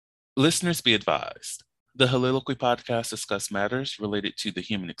Listeners be advised. The Holiloquy podcast discuss matters related to the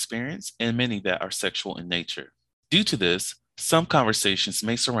human experience and many that are sexual in nature. Due to this, some conversations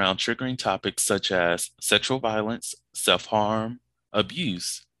may surround triggering topics such as sexual violence, self-harm,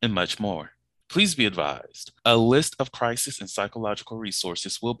 abuse, and much more. Please be advised, a list of crisis and psychological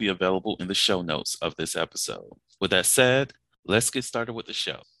resources will be available in the show notes of this episode. With that said, let's get started with the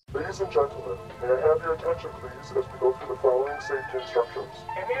show. Ladies and gentlemen, may I have your attention please as we go through the following safety instructions.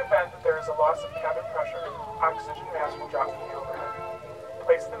 In the event that there is a loss of cabin pressure, oxygen mask will drop from the overhead.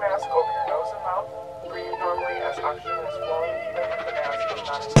 Place the mask over your nose and mouth. Breathe normally as oxygen is flowing even if the mask is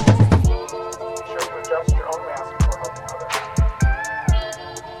not inflated. Be sure to adjust your own mask before helping others.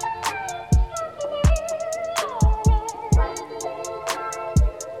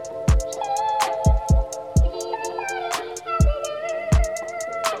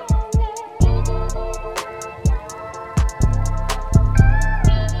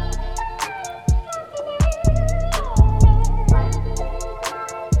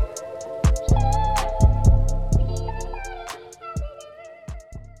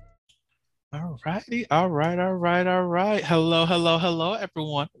 All right. Hello,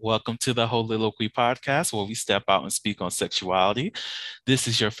 everyone. Welcome to the Holiloquy podcast, where we step out and speak on sexuality. This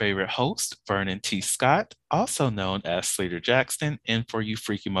is your favorite host, Vernon T. Scott, also known as Slater Jackson, and for you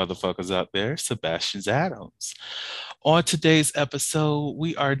freaky motherfuckers out there, Sebastian Adams. On today's episode,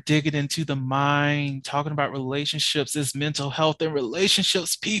 we are digging into the mind, talking about relationships, is mental health and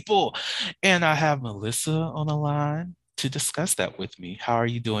relationships, people. And I have Melissa on the line to discuss that with me. How are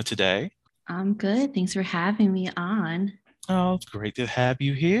you doing today? I'm good. Thanks for having me on. Oh, it's great to have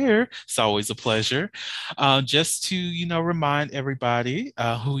you here. It's always a pleasure. Just to, remind everybody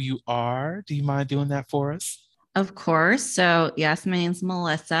who you are, do you mind doing that for us? Of course. So, yes, my name's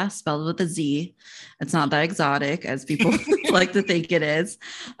Melissa, spelled with a Z. It's not that exotic as people like to think it is.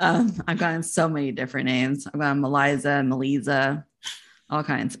 I've gotten so many different names. I've gotten Melisa, Melisa, all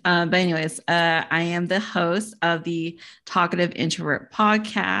kinds. But anyways, I am the host of the Talkative Introvert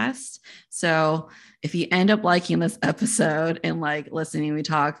podcast. So if you end up liking this episode and like listening we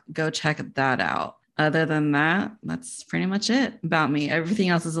talk, go check that out. Other than that, that's pretty much it about me. Everything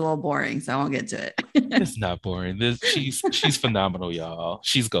else is a little boring, so I won't get to it. It's not boring. She's phenomenal, y'all.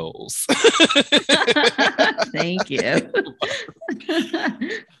 She's goals. Thank you.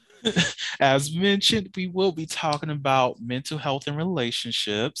 As mentioned, we will be talking about mental health and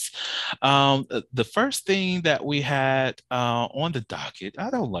relationships. The first thing that we had on the docket,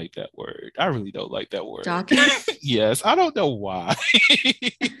 I don't like that word. I really don't like that word. Docket? Yes, I don't know why.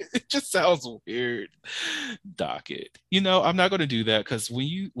 It just sounds weird. Docket. I'm not going to do that because when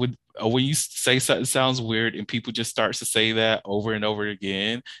you say something sounds weird and people just starts to say that over and over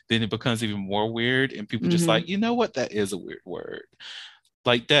again, then it becomes even more weird and people just like, you know what? That is a weird word.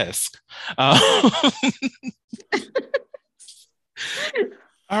 Like desk. All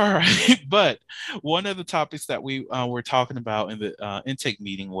right. But one of the topics that we were talking about in the intake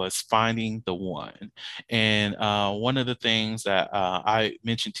meeting was finding the one. And one of the things that I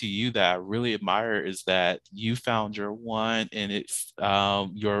mentioned to you that I really admire is that you found your one, and it's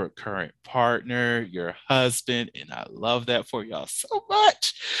your current partner, your husband. And I love that for y'all so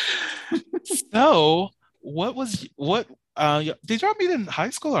much. So did y'all meet in high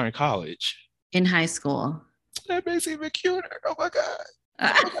school or in college? In high school. That makes it even cuter. Oh my God.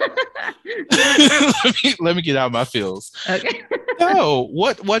 let me get out my feels. Okay. So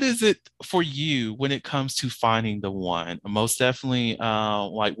what is it for you when it comes to finding the one? Most definitely,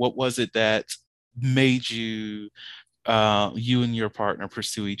 what was it that made you and your partner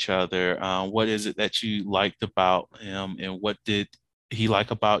pursue each other? What is it that you liked about him, and what did he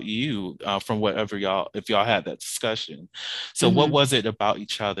like about you from whatever if y'all had that discussion? So what was it about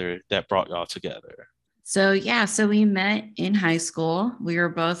each other that brought y'all together? So we met in high school. We were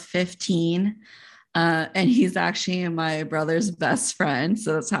both 15 and he's actually my brother's best friend.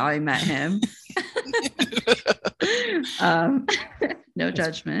 So that's how I met him. No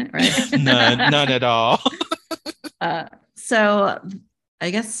judgment, right? None at all. So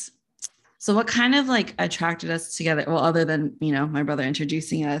I guess, so what kind of like attracted us together? Well, other than, my brother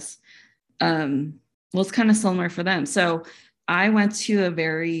introducing us, was kind of similar for them. So I went to a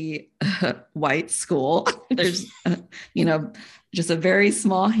very white school. There's, just a very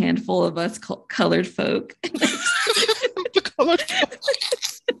small handful of us colored folk.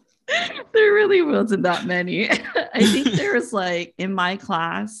 There really wasn't that many. I think there was like in my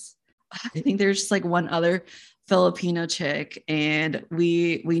class, I think there's just like one other Filipino chick, and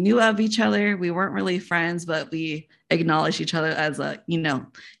we knew of each other. We weren't really friends, but we acknowledged each other as a,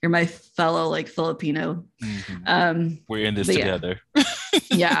 you're my fellow like Filipino. We're in this but together.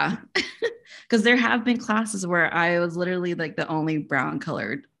 Yeah. Because there have been classes where I was literally like the only brown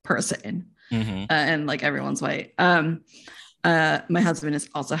colored person, and like everyone's white. My husband is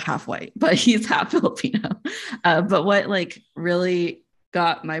also half white, but he's half Filipino. But what like really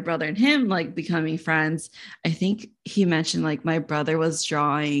got my brother and him like becoming friends, I think he mentioned like my brother was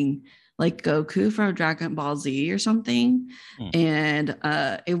drawing like Goku from Dragon Ball Z or something. And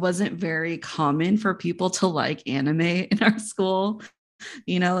it wasn't very common for people to like anime in our school.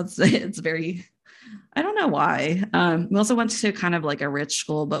 It's very, I don't know why. We also went to kind of like a rich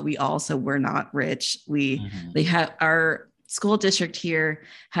school, but we also were not rich. They had our school district here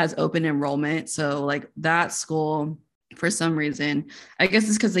has open enrollment. So like that school, for some reason, I guess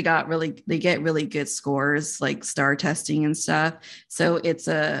it's because they get really good scores, like star testing and stuff. So it's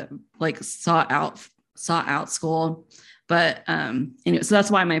a like sought out school. But anyway, so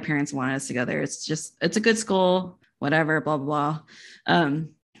that's why my parents wanted us to go there. It's a good school, whatever, blah, blah, blah.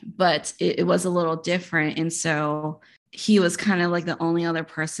 But it was a little different. And so he was kind of like the only other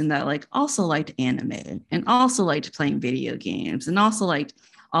person that like also liked anime and also liked playing video games and also liked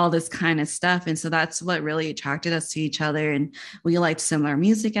all this kind of stuff. And so that's what really attracted us to each other. And we liked similar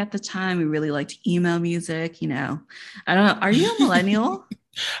music at the time. We really liked emo music, I don't know. Are you a millennial?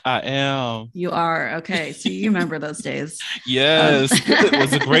 I am. You are. Okay. So you remember those days. Yes. It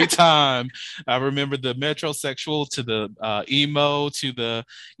was a great time. I remember the metrosexual to the emo to the,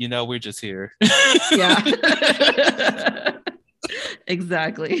 we're just here. Yeah.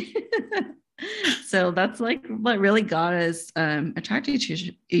 Exactly. So that's like what really got us attracted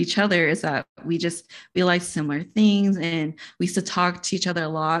to each other, is that we like similar things, and we used to talk to each other a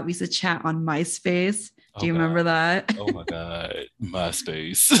lot. We used to chat on MySpace. Do you remember that? Oh my God,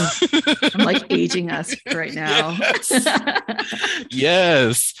 MySpace. I'm like aging us right now.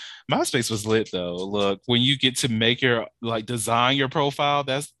 Yes. MySpace was lit though. Look, when you get to make your design your profile,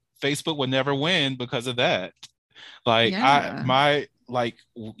 that's Facebook would never win because of that. Like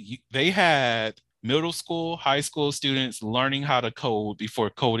they had middle school, high school students learning how to code before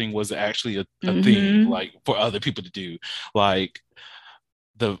coding was actually a thing, like for other people to do. Like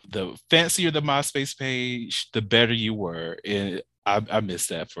the fancier the MySpace page, the better you were. And I miss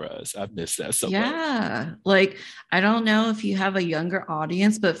that for us. I miss that so much. Yeah. Like, I don't know if you have a younger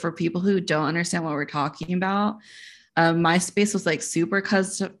audience, but for people who don't understand what we're talking about, MySpace was like super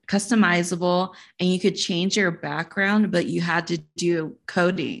customizable, and you could change your background, but you had to do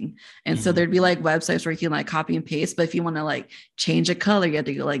coding. And so there'd be like websites where you can like copy and paste, but if you want to like change a color, you had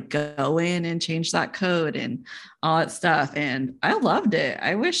to like go in and change that code and all that stuff. And I loved it.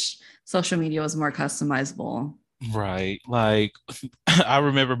 I wish social media was more customizable. Right. Like I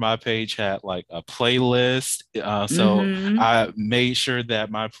remember my page had like a playlist. So I made sure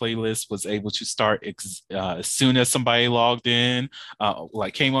that my playlist was able to start as soon as somebody logged in,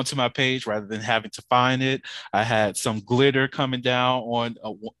 like came onto my page rather than having to find it. I had some glitter coming down on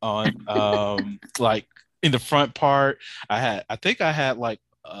like in the front part. I think I had like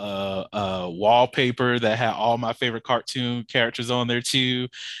wallpaper that had all my favorite cartoon characters on there too.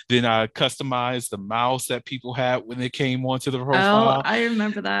 Then I customized the mouse that people had when they came onto the profile. Oh, I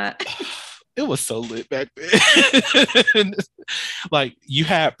remember that. It was so lit back then. Like you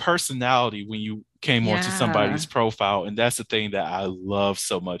had personality when you came onto somebody's profile, and that's the thing that I love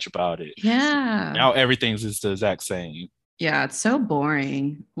so much about it. Yeah. Now everything's just the exact same. Yeah, it's so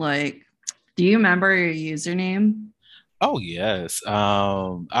boring. Like, do you remember your username? Oh yes,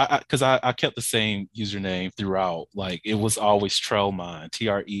 because I kept the same username throughout. Like it was always Trellmon,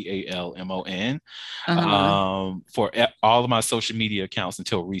 TREALMON, for all of my social media accounts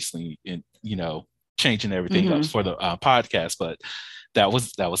until recently, and changing everything up for the podcast. But that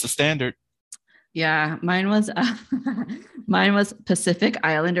was the standard. Yeah, mine was Pacific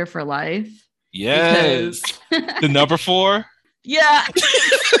Islander for life. Yes, the number 4. Yeah.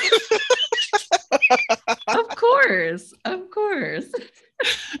 Of course. Love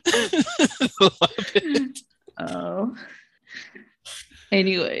it. Oh.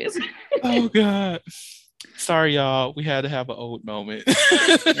 Anyways. Oh God. Sorry, y'all. We had to have an old moment.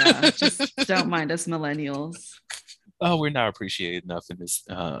 Yeah, just don't mind us millennials. Oh, we're not appreciated enough in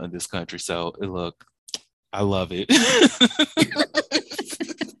this country. So look, I love it.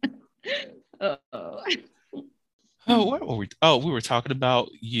 Oh, what were we? Oh, we were talking about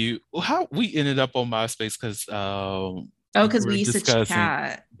you. How we ended up on MySpace because because we used to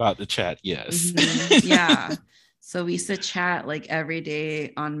chat about the chat. Yes. Yeah. So we used to chat like every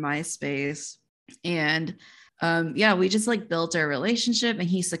day on MySpace, and yeah, we just like built our relationship, and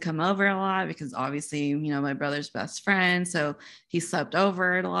he used to come over a lot because obviously, my brother's best friend. So he slept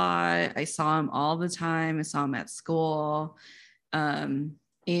over a lot. I saw him all the time. I saw him at school.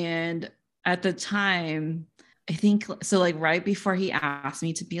 And at the time, I think so, like right before he asked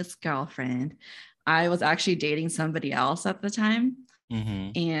me to be his girlfriend, I was actually dating somebody else at the time.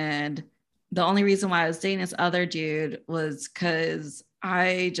 Mm-hmm. And the only reason why I was dating this other dude was because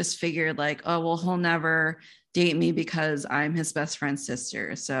I just figured like, oh, well, he'll never date me because I'm his best friend's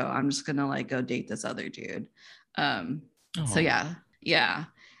sister. So I'm just going to like go date this other dude. So yeah.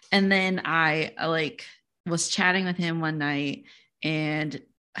 And then I like was chatting with him one night, and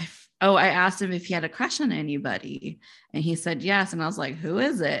I asked him if he had a crush on anybody, and he said yes. And I was like, who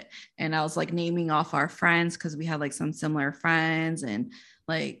is it? And I was like naming off our friends because we had like some similar friends, and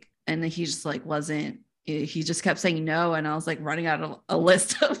then he just like he just kept saying no. And I was like running out of a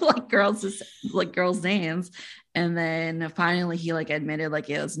list of like girls names. And then finally he like admitted like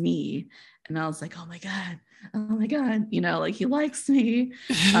it was me. And I was like, oh my God, like he likes me.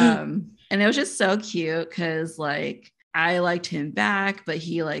 And it was just so cute because like I liked him back, but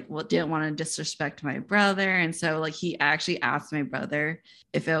he like didn't want to disrespect my brother. And so like he actually asked my brother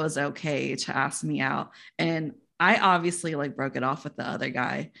if it was okay to ask me out. And I obviously like broke it off with the other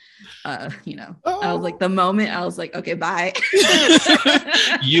guy. I was like, the moment I was like, okay, bye.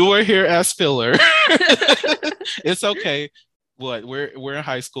 You were here as filler. It's okay. What we're in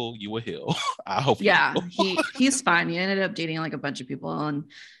high school, you will heal. I hope. Yeah, he's fine. He ended up dating like a bunch of people, and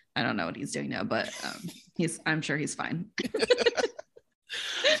I don't know what he's doing now, but I'm sure he's fine.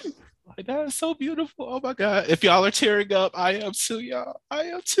 Like, that is so beautiful. Oh my God. If y'all are tearing up, I am too, y'all. I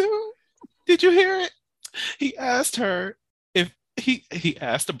am too. Did you hear it? He asked her if he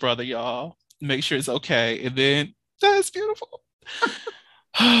asked the brother, y'all, make sure it's okay. And then that's beautiful.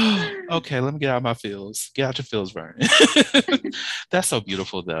 Okay, let me get out my feels. Get out your feels, Vernon. That's so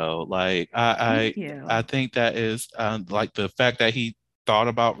beautiful though. Like I think that is like the fact that he thought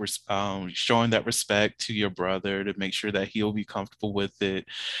about showing that respect to your brother to make sure that he'll be comfortable with it,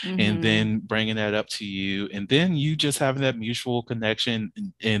 and then bringing that up to you, and then you just having that mutual connection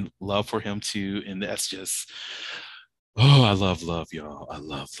and love for him too. And that's just, I love love, y'all. I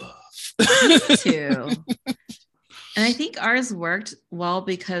love love. Me too. And I think ours worked well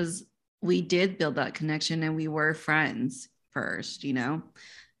because we did build that connection, and we were friends first,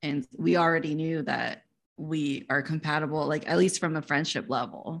 and we already knew that we are compatible, like at least from a friendship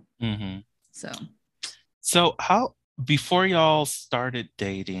level. So how, before y'all started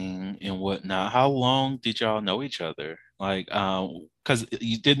dating and whatnot, how long did y'all know each other? Like, because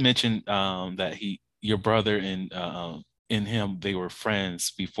you did mention that your brother and him, they were friends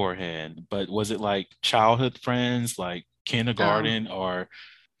beforehand, but was it like childhood friends, like kindergarten, or?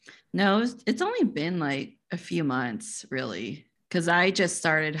 No, it's only been like a few months really, because I just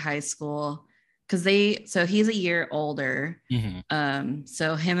started high school. So he's a year older.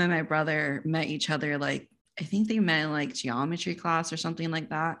 So him and my brother met each other, like, I think they met in like geometry class or something like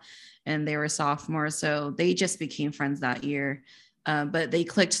that. And they were sophomores. So they just became friends that year. But they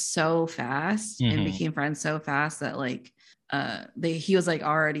clicked so fast and became friends so fast that like, he was like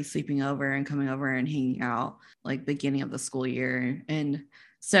already sleeping over and coming over and hanging out like beginning of the school year. And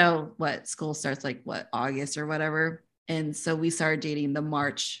so school starts like August or whatever. And so we started dating the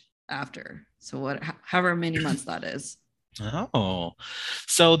March after. So however many months that is. Oh,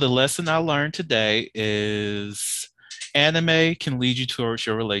 so the lesson I learned today is anime can lead you towards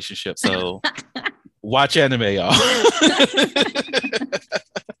your relationship. So watch anime, y'all.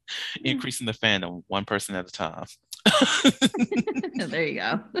 Increasing the fandom, one person at a time. There you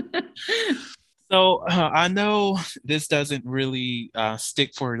go. So I know this doesn't really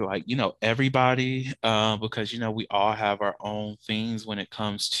stick for like, everybody, because, we all have our own things when it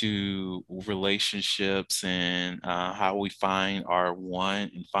comes to relationships and how we find our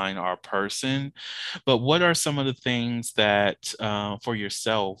one and find our person. But what are some of the things that for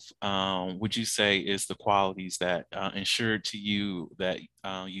yourself, would you say is the qualities that ensured to you that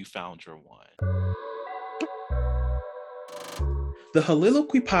you found your one? The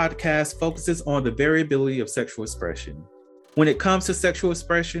Holiloquy podcast focuses on the variability of sexual expression. When it comes to sexual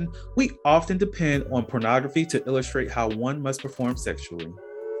expression, we often depend on pornography to illustrate how one must perform sexually.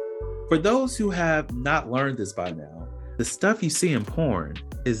 For those who have not learned this by now, the stuff you see in porn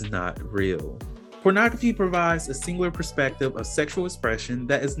is not real. Pornography provides a singular perspective of sexual expression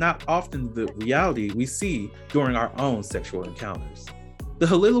that is not often the reality we see during our own sexual encounters. The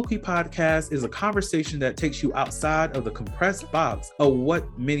Holiloquy podcast is a conversation that takes you outside of the compressed box of what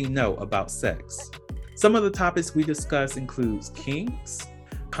many know about sex. Some of the topics we discuss includes kinks,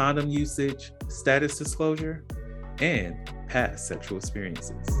 condom usage, status disclosure, and past sexual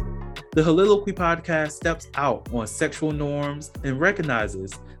experiences. The Holiloquy podcast steps out on sexual norms and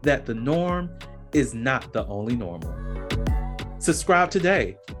recognizes that the norm is not the only normal. Subscribe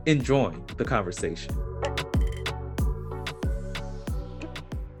today and join the conversation.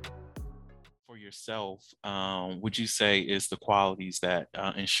 For yourself, would you say is the qualities that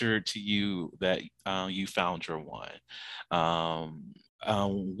ensured to you that you found your one?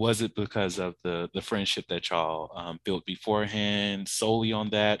 Was it because of the friendship that y'all built beforehand solely on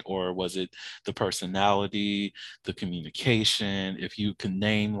that, or was it the personality, the communication? If you can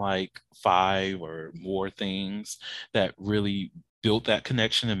name like 5 or more things that really built that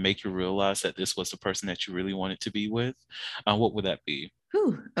connection and make you realize that this was the person that you really wanted to be with, what would that be?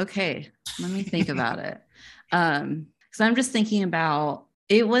 Whew, okay, let me think about it. So I'm just thinking about,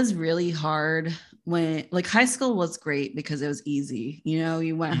 it was really hard when, like, high school was great because it was easy. You know,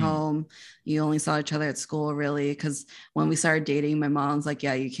 you went home, you only saw each other at school, really. Because when we started dating, my mom's like,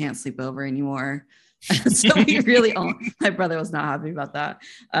 yeah, you can't sleep over anymore. So we really, my brother was not happy about that.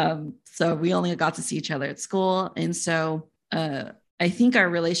 So we only got to see each other at school. And so I think our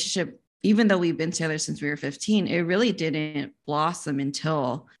relationship, even though we've been together since we were 15, it really didn't blossom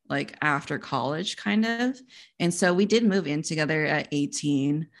until like after college, kind of. And so we did move in together at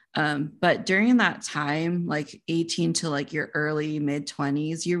 18. But during that time, like 18 to like your early mid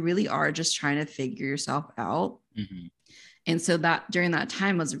 20s, you really are just trying to figure yourself out. Mm-hmm. And so that during that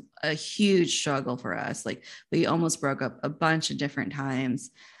time was a huge struggle for us. Like we almost broke up a bunch of different times.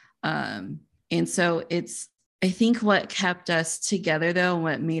 And so I think what kept us together, though,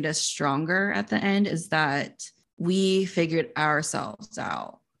 what made us stronger at the end is that we figured ourselves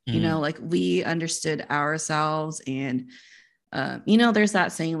out. You know, like we understood ourselves. And, you know, there's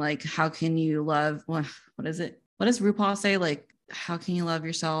that saying, like, how can you love? What is it? What does RuPaul say? Like, how can you love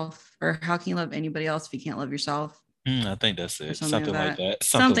yourself, or how can you love anybody else if you can't love yourself? I think that's it. Something like that.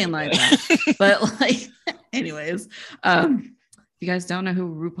 Something like that. But like, anyways, if you guys don't know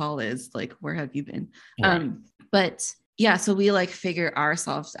who RuPaul is, like, where have you been? Right. But yeah, so we like figure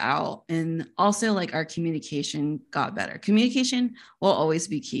ourselves out, and also like our communication got better. Communication will always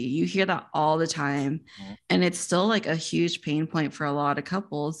be key. You hear that all the time, and it's still like a huge pain point for a lot of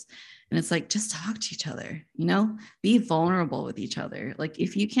couples. And it's like, just talk to each other, you know, be vulnerable with each other. Like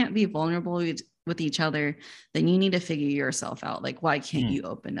if you can't be vulnerable with each other, then you need to figure yourself out. Like, why can't you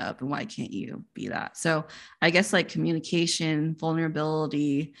open up, and why can't you be that? So I guess like communication,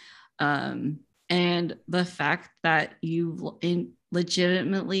 vulnerability, and the fact that you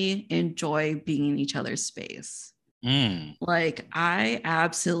legitimately enjoy being in each other's space. Like I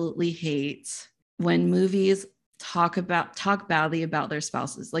absolutely hate when movies talk badly about their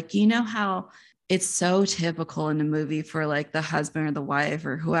spouses. Like, you know how it's so typical in a movie for like the husband or the wife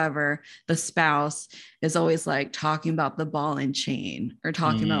or whoever, the spouse is always like talking about the ball and chain, or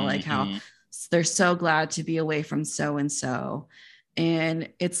talking about like how they're so glad to be away from so-and-so. And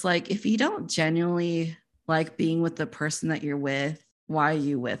it's like, if you don't genuinely like being with the person that you're with, why are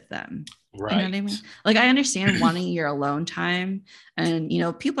you with them? Right. You know what I mean? Like, I understand wanting your alone time, and, you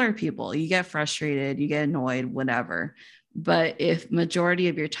know, people are people. You get frustrated, you get annoyed, whatever. But if majority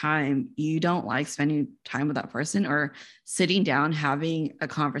of your time you don't like spending time with that person, or sitting down, having a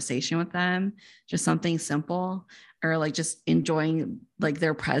conversation with them, just something simple, or like just enjoying like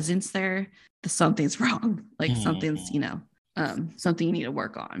their presence there, something's wrong. Like something's, you know, something you need to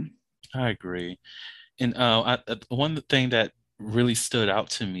work on. I agree. And one thing that really stood out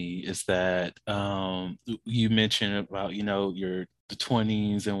to me is that you mentioned about, you know, the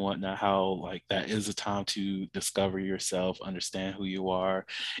 20s and whatnot, how like that is a time to discover yourself, understand who you are.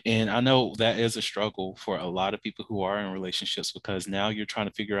 And I know that is a struggle for a lot of people who are in relationships, because now you're trying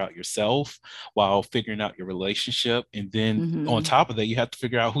to figure out yourself while figuring out your relationship. And then on top of that, you have to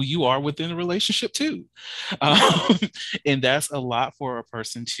figure out who you are within a relationship too. And that's a lot for a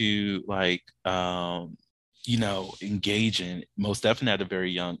person to like, you know, engage in, most definitely at a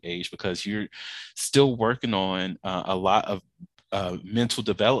very young age, because you're still working on a lot of mental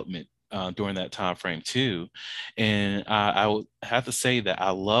development during that time frame too. And I would have to say that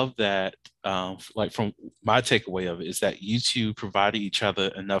I love that, like from my takeaway of it, is that you two provided each other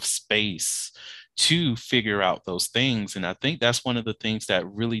enough space to figure out those things. And I think that's one of the things that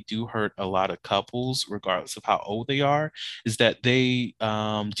really do hurt a lot of couples, regardless of how old they are, is that they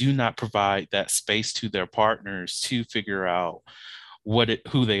do not provide that space to their partners to figure out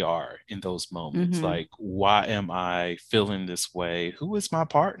who they are in those moments. Mm-hmm. Like, why am I feeling this way? Who is my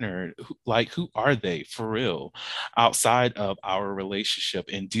partner? Who are they for real outside of our relationship?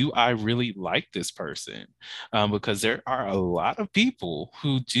 And do I really like this person? Because there are a lot of people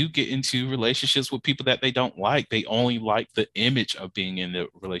who do get into relationships with people that they don't like. They only like the image of being in the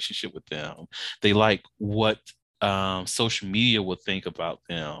relationship with them. They like what social media will think about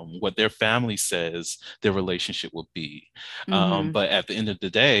them, what their family says their relationship will be. Mm-hmm. But at the end of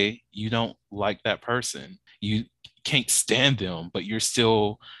the day, you don't like that person. You can't stand them, but you're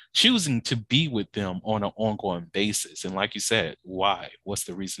still choosing to be with them on an ongoing basis. And like you said, why? What's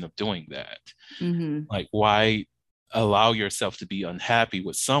the reason of doing that? Mm-hmm. Like, why allow yourself to be unhappy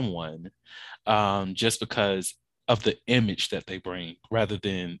with someone just because of the image that they bring rather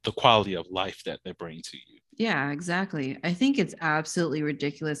than the quality of life that they bring to you? Yeah, exactly. I think it's absolutely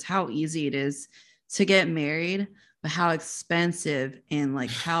ridiculous how easy it is to get married, but how expensive and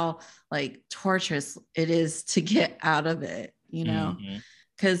like how like torturous it is to get out of it, you know? Mm-hmm.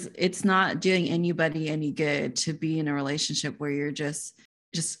 Because it's not doing anybody any good to be in a relationship where you're just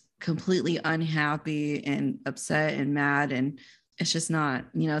completely unhappy and upset and mad, and it's just not,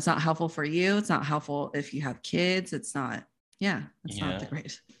 it's not helpful for you. It's not helpful if you have kids. It's not, yeah, it's not the Yeah.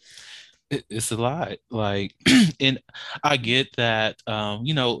 great. It's a lot. Like, and I get that,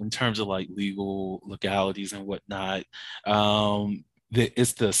 in terms of like legal legalities and whatnot,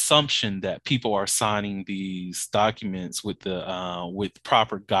 it's the assumption that people are signing these documents with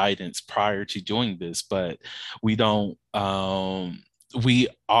proper guidance prior to doing this, but we don't. We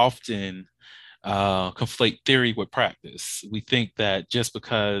often conflate theory with practice. We think that just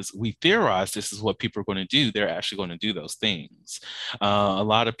because we theorize this is what people are going to do, they're actually going to do those things. A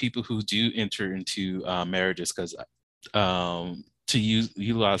lot of people who do enter into marriages, because to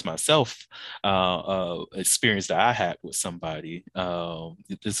utilize myself experience that I had with somebody.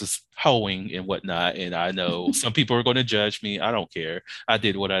 This is hoeing and whatnot, and I know some people are going to judge me. I don't care. I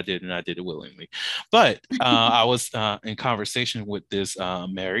did what I did, and I did it willingly. But I was in conversation with this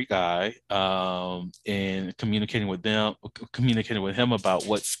married guy and communicating with him about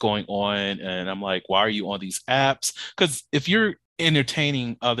what's going on, and I'm like, "Why are you on these apps?" Because if you're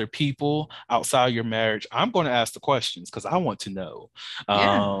entertaining other people outside your marriage, I'm going to ask the questions because I want to know.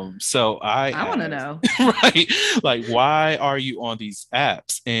 Yeah, So I I want to asked, know. right, like, why are you on these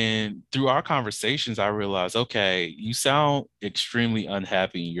apps? And through our conversations, I realized, okay, you sound extremely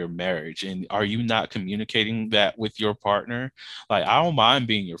unhappy in your marriage. And are you not communicating that with your partner? Like, I don't mind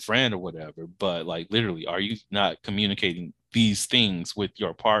being your friend or whatever, but like, literally, are you not communicating these things with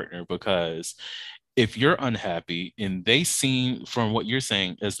your partner? Because if you're unhappy and they seem from what you're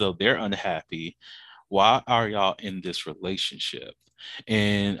saying as though they're unhappy, why are y'all in this relationship?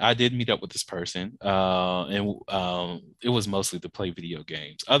 And I did meet up with this person, and it was mostly to play video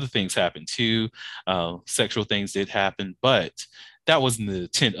games. Other things happened too. Sexual things did happen, but that wasn't the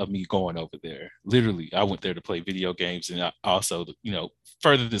intent of me going over there. Literally, I went there to play video games and I also,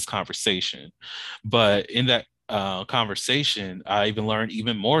 further this conversation. But in that conversation, I even learned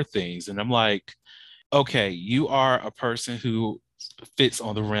even more things. And I'm like, okay, you are a person who fits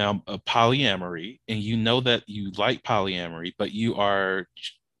on the realm of polyamory, and you know that you like polyamory, but you are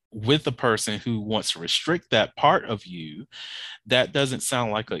with a person who wants to restrict that part of you. That doesn't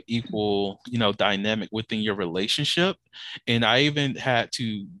sound like an equal, dynamic within your relationship. And I even had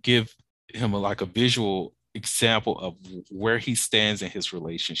to give him like a visual example of where he stands in his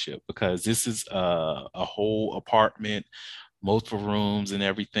relationship, because this is a whole apartment, multiple rooms and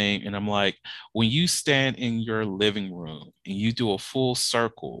everything. And I'm like, when you stand in your living room and you do a full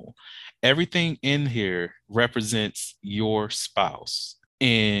circle, everything in here represents your spouse.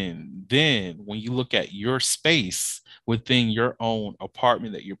 And then when you look at your space within your own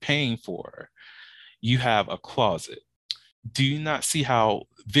apartment that you're paying for, you have a closet. Do you not see how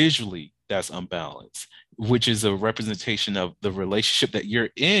visually that's unbalanced, which is a representation of the relationship that you're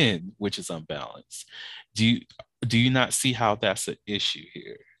in, which is unbalanced? Do you not see how that's an issue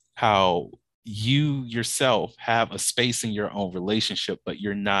here? How you yourself have a space in your own relationship, but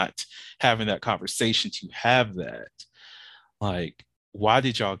you're not having that conversation to have that. Like, why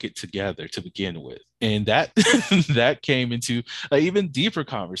did y'all get together to begin with? And that that came into an even deeper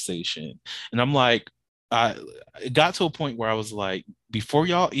conversation. And I'm like, I it got to a point where I was like, before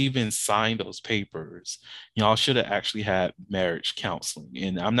y'all even signed those papers, y'all should have actually had marriage counseling.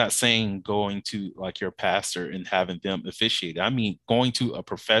 And I'm not saying going to like your pastor and having them officiate. I mean, going to a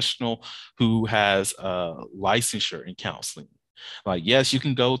professional who has a licensure in counseling. Like, yes, you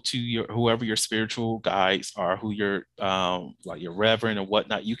can go to your whoever your spiritual guides are, who your like your reverend and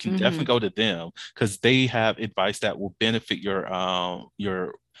whatnot. You can definitely go to them because they have advice that will benefit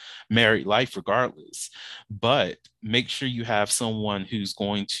your married life regardless. But make sure you have someone who's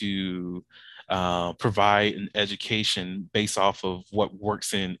going to provide an education based off of what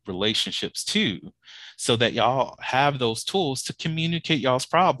works in relationships too, so that y'all have those tools to communicate y'all's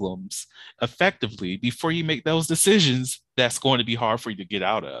problems effectively before you make those decisions that's going to be hard for you to get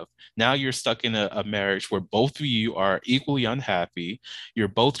out of. Now you're stuck in a marriage where both of you are equally unhappy. You're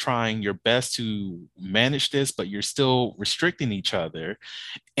both trying your best to manage this, but you're still restricting each other,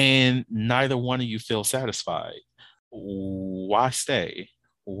 and neither one of you feel satisfied. Why stay?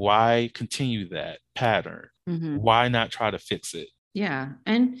 Why continue that pattern? Why not try to fix it? Yeah.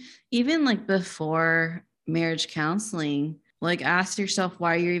 And even like before marriage counseling, like ask yourself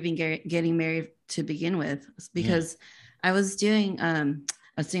why you're even getting married to begin with. Because I was doing an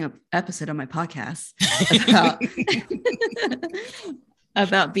episode on my podcast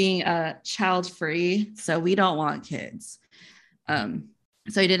about being child free. So we don't want kids. So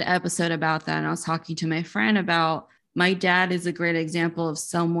I did an episode about that, and I was talking to my friend about my dad is a great example of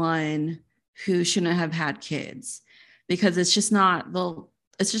someone who shouldn't have had kids because it's just not the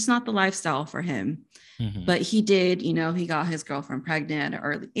lifestyle for him. But he did, he got his girlfriend pregnant at an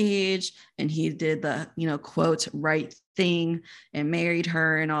early age, and he did the, quote, right thing and married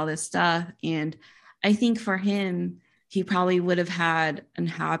her and all this stuff. And I think for him, he probably would have had a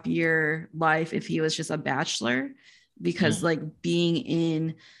happier life if he was just a bachelor, because like being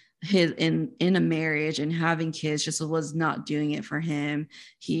in a marriage and having kids just was not doing it for him.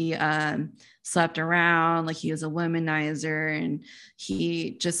 He slept around, like he was a womanizer, and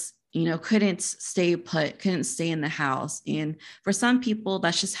he just couldn't stay put, couldn't stay in the house. And for some people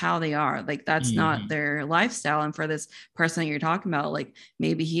that's just how they are, like that's not their lifestyle. And for this person that you're talking about, like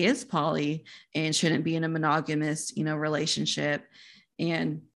maybe he is poly and shouldn't be in a monogamous relationship.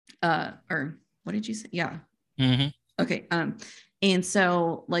 And or what did you say? Yeah. Okay. And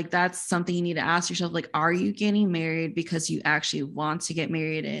so like, that's something you need to ask yourself, like, are you getting married because you actually want to get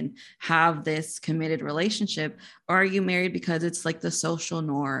married and have this committed relationship? Or are you married because it's like the social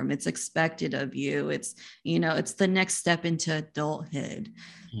norm, it's expected of you, it's, it's the next step into adulthood.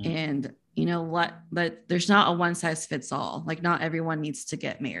 And but there's not a one size fits all. Like not everyone needs to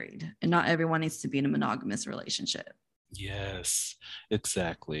get married and not everyone needs to be in a monogamous relationship. Yes,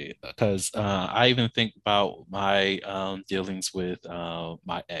 exactly. Because I even think about my dealings with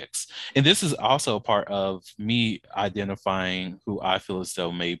my ex. And this is also a part of me identifying who I feel as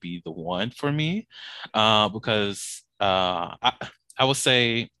though may be the one for me. Because I would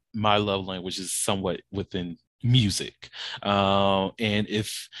say my love language is somewhat within music. And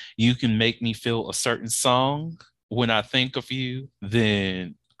if you can make me feel a certain song when I think of you,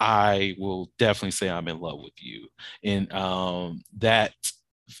 then I will definitely say I'm in love with you. And that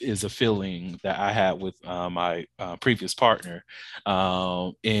is a feeling that I had with my previous partner.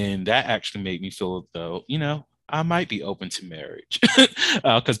 And that actually made me feel though, I might be open to marriage.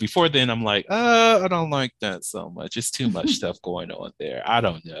 Because before then, I'm like, I don't like that so much. It's too much stuff going on there. I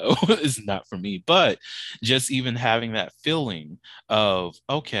don't know. It's not for me. But just even having that feeling of,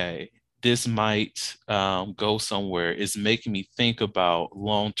 okay, this might go somewhere is making me think about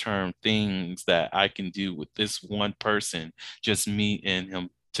long-term things that I can do with this one person, just me and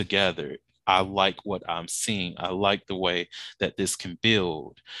him together. I like what I'm seeing. I like the way that this can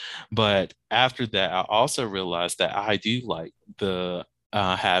build. But after that, I also realized that I do like the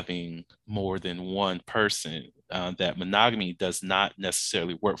having more than one person, that monogamy does not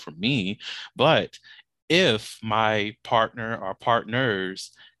necessarily work for me. But if my partner or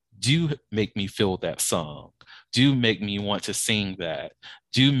partners do make me feel that song, do make me want to sing that,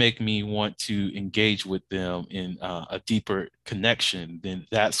 do make me want to engage with them in a deeper connection, then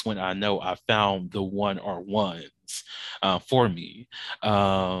that's when I know I found the one or ones for me.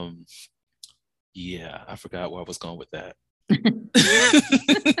 Yeah, I forgot where I was going with that.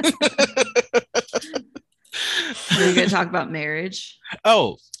 Are you going to talk about marriage?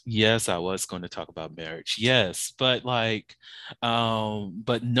 Oh, yes, I was going to talk about marriage. Yes, but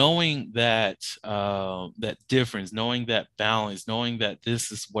but knowing that that difference, knowing that balance, knowing that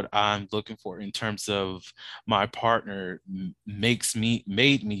this is what I'm looking for in terms of my partner made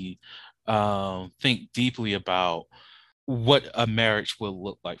me think deeply about what a marriage will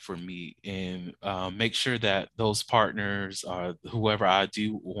look like for me, and make sure that those partners or whoever I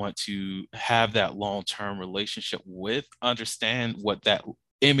do want to have that long-term relationship with understand what that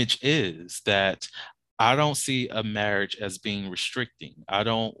image is that I don't see a marriage as being restricting. I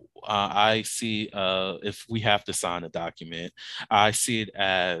don't. I see if we have to sign a document, I see it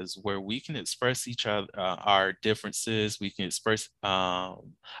as where we can express each other, our differences. We can express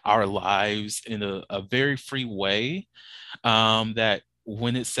our lives in a very free way. That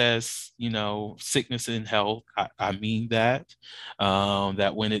when it says, sickness and health, I mean that.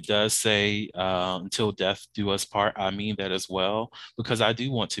 That when it does say until death do us part, I mean that as well, because I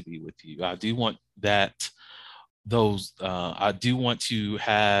do want to be with you. I do want that I do want to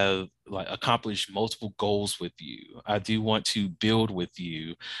have like accomplish multiple goals with you. I do want to build with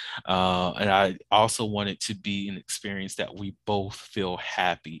you. And I also want it to be an experience that we both feel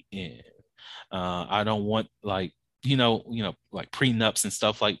happy in. I don't want like, like prenups and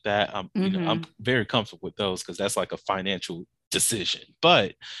stuff like that. I'm very comfortable with those because that's like a financial decision.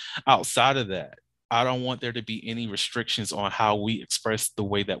 But outside of that, I don't want there to be any restrictions on how we express the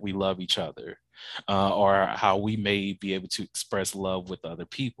way that we love each other, or how we may be able to express love with other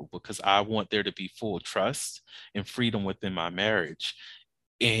people, because I want there to be full trust and freedom within my marriage.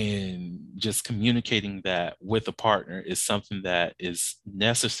 And just communicating that with a partner is something that is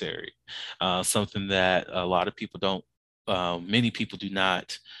necessary, something that a lot of people don't, many people do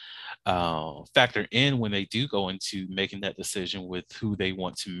not factor in when they do go into making that decision with who they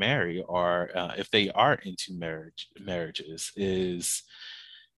want to marry, or if they are into marriages, is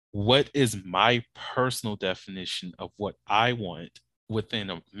what is my personal definition of what I want within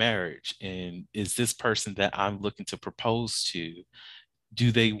a marriage, and is this person that I'm looking to propose to,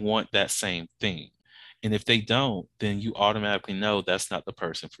 do they want that same thing? And if they don't, then you automatically know that's not the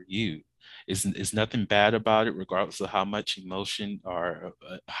person for you. Is nothing bad about it, regardless of how much emotion or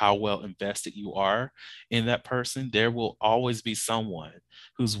how well invested you are in that person. There will always be someone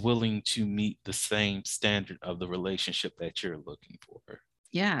who's willing to meet the same standard of the relationship that you're looking for.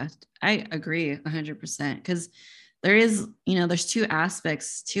 Yeah, I agree 100%. Because there is, there's two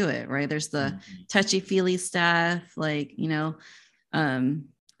aspects to it, right? There's the touchy feely stuff, like,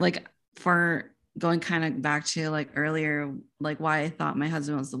 like for going kind of back to like earlier, like why I thought my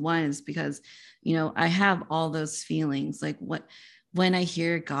husband was the one is because, I have all those feelings. Like when I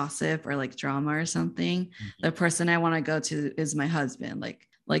hear gossip or like drama or something, the person I want to go to is my husband. Like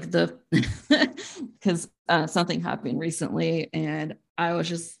the, because something happened recently and I was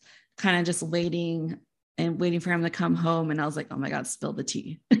just kind of just waiting for him to come home. And I was like, oh my God, spill the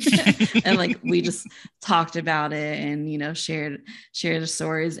tea. And like, we just talked about it and, shared the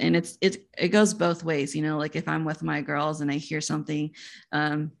stories. And it goes both ways, like if I'm with my girls and I hear something,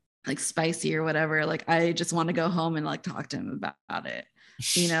 like spicy or whatever, like I just want to go home and like talk to him about it,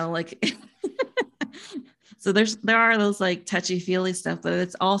 like, so there are those like touchy feely stuff, but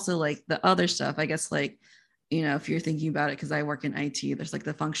it's also like the other stuff, I guess, like, if you're thinking about it, because I work in IT, there's like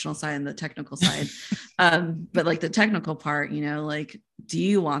the functional side and the technical side. But like the technical part, like, do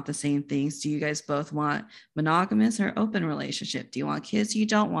you want the same things? Do you guys both want monogamous or open relationship? Do you want kids? You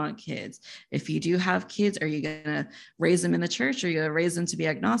don't want kids? If you do have kids, are you going to raise them in the church? Are you going to raise them to be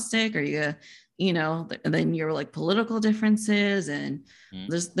agnostic? Are you going to, then your like political differences, and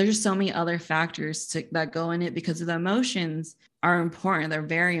there's so many other factors that go in it, because the emotions are important. They're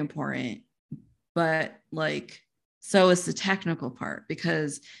very important. But like, so is the technical part,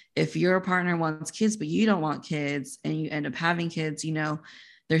 because if your partner wants kids, but you don't want kids and you end up having kids,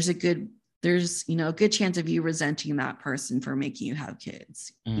 there's a good chance of you resenting that person for making you have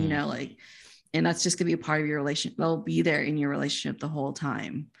kids, like, and that's just gonna be a part of your relationship. They'll be there in your relationship the whole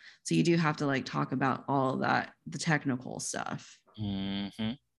time. So you do have to like talk about all of that, the technical stuff.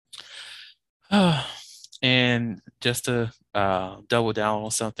 And just to double down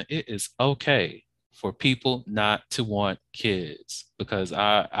on something, it is okay for people not to want kids, because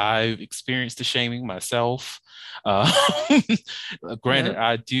I've experienced the shaming myself. Granted,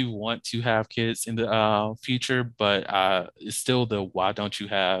 I do want to have kids in the future, but it's still the why don't you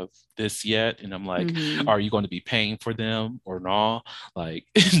have this yet? And I'm like, are you going to be paying for them or not? Like,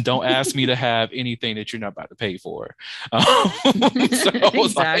 don't ask me to have anything that you're not about to pay for. So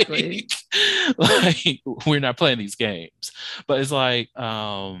exactly. like we're not playing these games. But it's like,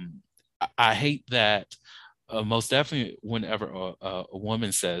 I hate that. Most definitely, whenever a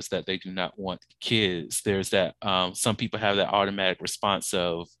woman says that they do not want kids, there's that some people have that automatic response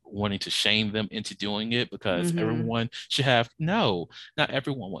of wanting to shame them into doing it, because everyone should have. No, not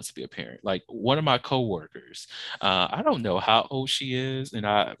everyone wants to be a parent. Like one of my coworkers, I don't know how old she is, and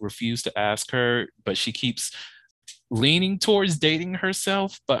I refuse to ask her, but she keeps leaning towards dating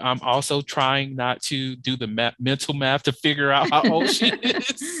herself, but I'm also trying not to do the mental math to figure out how old she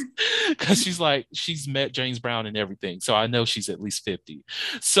is. Because she's met James Brown and everything. So I know she's at least 50.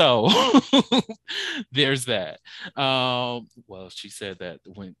 So there's that. Well, she said that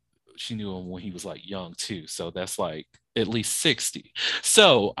when she knew him when he was like young too. So that's like at least 60.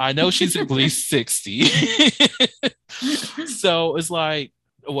 So I know she's at least 60. So it's like,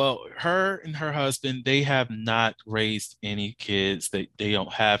 well, her and her husband, they have not raised any kids. They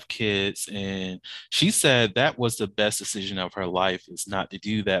don't have kids. And she said that was the best decision of her life, is not to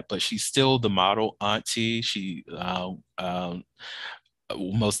do that. But she's still the model auntie. She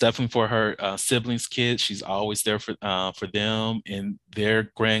most definitely for her siblings' kids, she's always there for them and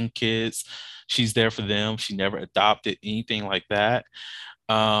their grandkids. She's there for them. She never adopted anything like that.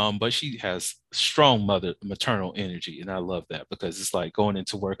 But she has strong maternal energy, and I love that, because it's like going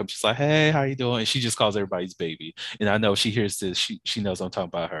into work, I'm just like, hey, how you doing? And she just calls everybody's baby. And I know she hears this, she knows I'm talking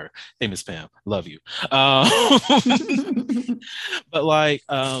about her. Hey, Miss Pam, love you. But like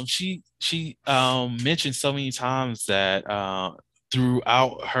she mentioned so many times that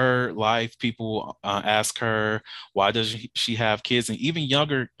throughout her life, people ask her, why doesn't she have kids? And even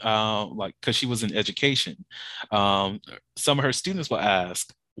younger, like, because she was in education, some of her students will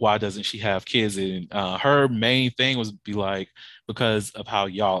ask, why doesn't she have kids? And her main thing was be like, because of how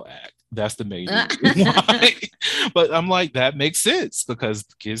y'all act. That's the main reason why. But I'm like, that makes sense, because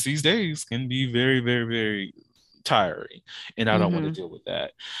kids these days can be very, very, very tiring, and I don't want to deal with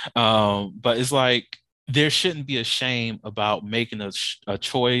that. But it's like, there shouldn't be a shame about making a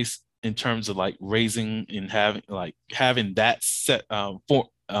choice in terms of like raising and having that set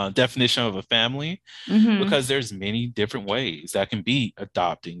definition of a family, because there's many different ways that can be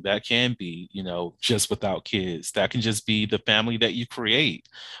adopting, that can be, just without kids, that can just be the family that you create,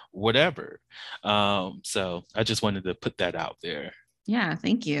 whatever. So I just wanted to put that out there. Yeah,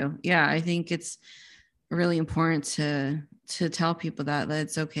 thank you. Yeah, I think it's really important to tell people that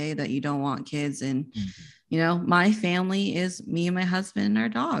it's okay that you don't want kids. And my family is me and my husband and our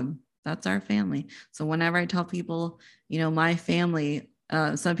dog. That's our family. So whenever I tell people, my family,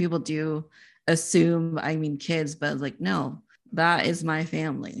 some people do assume I mean kids, but like, no, that is my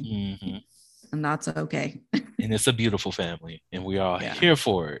family. And that's okay. And it's a beautiful family, and we are here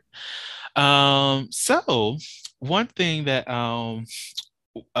for it. So one thing that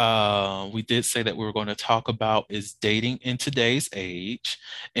we did say that we were going to talk about is dating in today's age.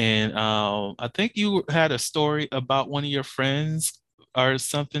 And I think you had a story about one of your friends or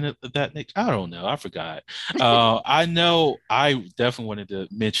something of that nature. I don't know. I forgot. I know I definitely wanted to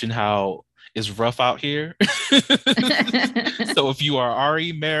mention how it's rough out here. So if you are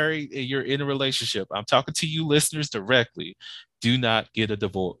already married and you're in a relationship, I'm talking to you listeners directly. Do not get a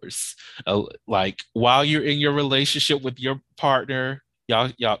divorce. Like, while you're in your relationship with your partner,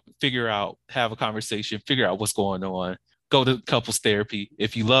 y'all have a conversation, figure out what's going on. Go to couples therapy.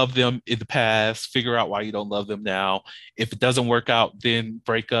 If you love them in the past, figure out why you don't love them now. If it doesn't work out, then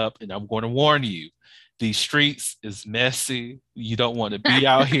break up. And I'm going to warn you, these streets is messy. You don't want to be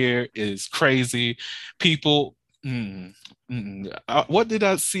out here. It is crazy. People, what did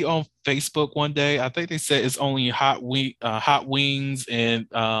I see on Facebook one day? I think they said it's only hot wings and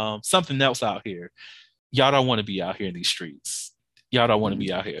something else out here. Y'all don't want to be out here in these streets. Y'all don't want to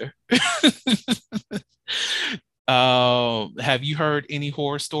be out here. Have you heard any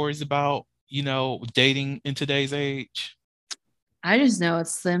horror stories about, dating in today's age? I just know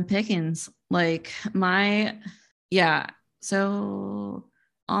it's slim pickings. Like so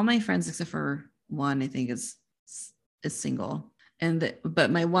all my friends except for one, I think is single.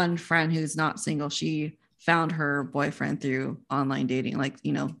 But my one friend who's not single, she found her boyfriend through online dating, like, I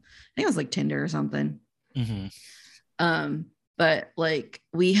think it was like Tinder or something. But like,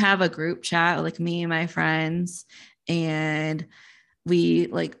 we have a group chat, like me and my friends, and we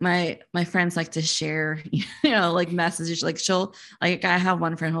like my friends like to share, like messages. Like I have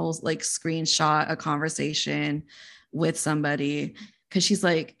one friend who'll like screenshot a conversation with somebody because she's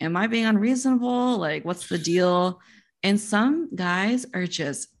like, am I being unreasonable? Like, what's the deal? And some guys are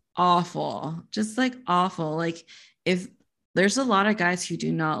just awful. Like, if there's a lot of guys who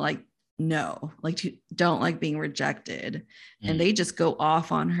do not like don't like being rejected, and they just go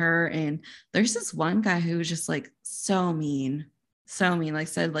off on her. And there's this one guy who was just like so mean, like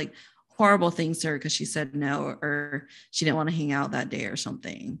said like horrible things to her because she said no, or she didn't want to hang out that day or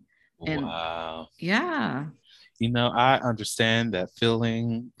something. And wow. Yeah. I understand that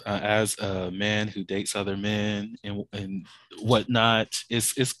feeling as a man who dates other men and whatnot.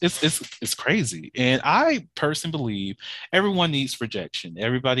 It's crazy. And I personally believe everyone needs rejection.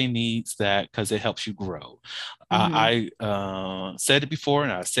 Everybody needs that because it helps you grow. Hmm. I said it before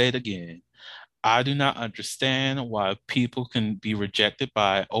and I say it again. I do not understand why people can be rejected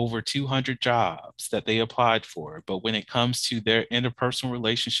by over 200 jobs that they applied for. But when it comes to their interpersonal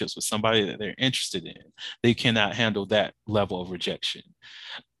relationships with somebody that they're interested in, they cannot handle that level of rejection.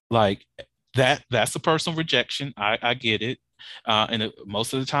 Like that's a personal rejection. I get it.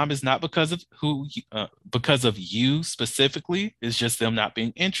 Most of the time it's not because of because of you specifically. It's just them not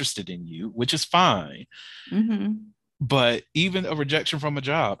being interested in you, which is fine. Hmm. But even a rejection from a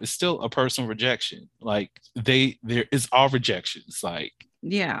job is still a personal rejection. Like there is all rejections. Like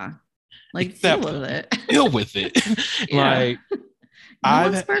Yeah. Like, deal accept with them, it. deal with it. Yeah. Like No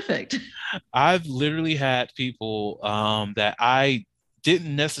one's I've perfect. I've literally had people that I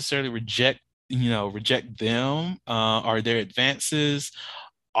didn't necessarily reject them or their advances.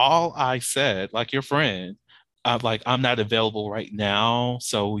 All I said, like your friend, like I'm not available right now,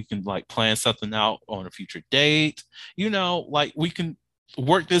 so we can like plan something out on a future date. Like we can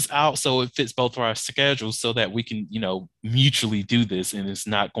work this out so it fits both of our schedules so that we can, mutually do this and it's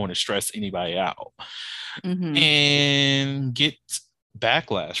not going to stress anybody out Hmm. and get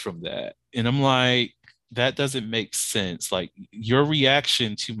backlash from that. And I'm like, that doesn't make sense. Like your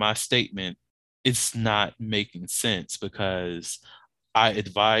reaction to my statement, it's not making sense because I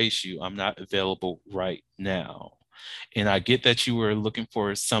advise you I'm not available right now. And I get that you were looking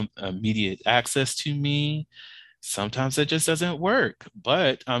for some immediate access to me. Sometimes that just doesn't work,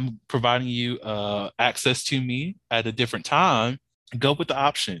 but I'm providing you access to me at a different time. Go with the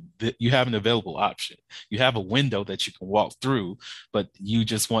option that you have an available option. You have a window that you can walk through, but you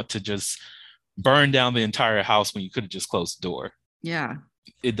just want to just burn down the entire house when you could have just closed the door. Yeah.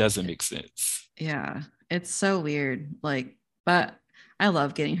 It doesn't make sense. Yeah. It's so weird. Like, but I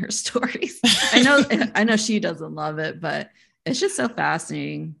love getting her stories. I know she doesn't love it, but it's just so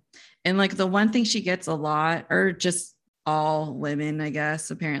fascinating. And like the one thing she gets a lot, or just all women, I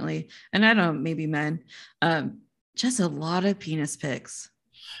guess, apparently, and I don't know, maybe men, just a lot of penis pics.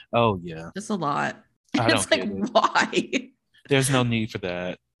 Oh yeah, Just a lot. I It's don't like, get it. why? There's no need for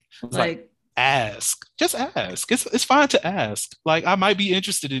that. It's like Like, ask, just ask. It's fine to ask. Like I might be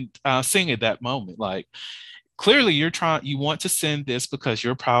interested in seeing at that moment. Like clearly you want to send this because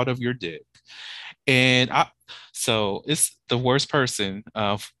you're proud of your dick. And so it's the worst person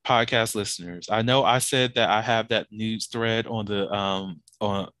of podcast listeners. I know I said that I have that news thread on the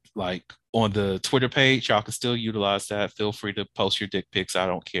Twitter page. Y'all can still utilize that. Feel free to post your dick pics. I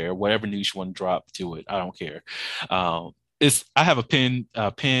don't care. Whatever news you want to drop, do it. I don't care. I have a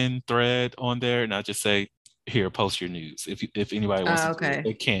pin thread on there, and I just say, here, post your news. If anybody wants to do it, okay,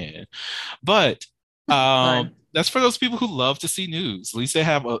 they can. But fun. that's for those people who love to see news. At least they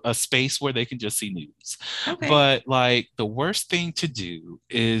have a space where they can just see news. Okay. But like the worst thing to do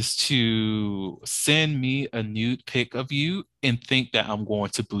is to send me a nude pic of you and think that I'm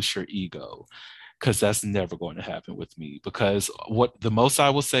going to boost your ego. Because that's never going to happen with me. Because what the most I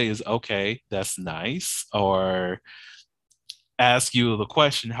will say is, okay, that's nice. Or ask you the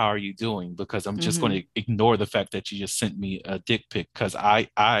question, how are you doing? Because I'm just going Hmm. to ignore the fact that you just sent me a dick pic because I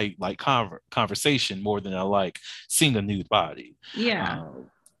like conversation more than I like seeing a nude body. Yeah. Um,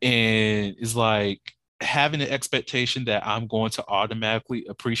 and it's like having an expectation that I'm going to automatically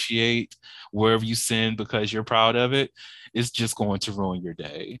appreciate wherever you send because you're proud of it is just going to ruin your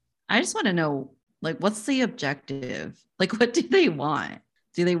day. I just want to know, like, what's the objective? Like, what do they want?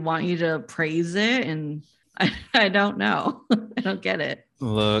 Do they want you to praise it? And I don't know. I don't get it.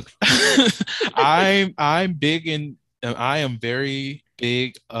 Look, I'm big in I am very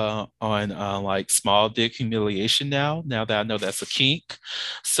big on like small dick humiliation now that I know that's a kink.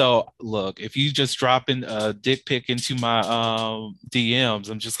 So look, if you just drop in a dick pic into my DMs,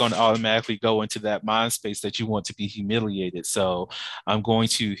 I'm just going to automatically go into that mind space that you want to be humiliated. So I'm going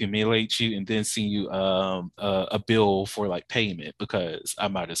to humiliate you and then send you a bill for like payment because I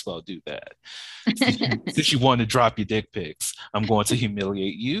might as well do that. Since you want to drop your dick pics, I'm going to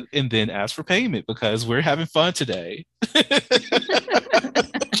humiliate you and then ask for payment because we're having fun today.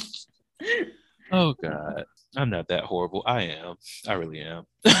 Oh God. I'm not that horrible. I am. I really am.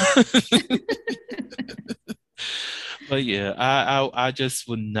 But yeah, I just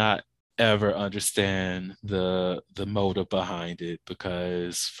would not ever understand the motive behind it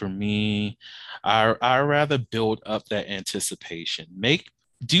because for me, I rather build up that anticipation.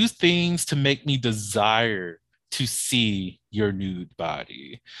 Do things to make me desire to see your nude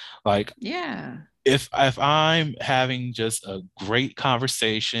body. Like Yeah. if I'm having just a great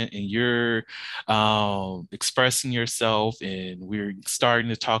conversation and you're expressing yourself and we're starting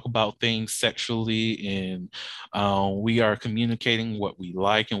to talk about things sexually and we are communicating what we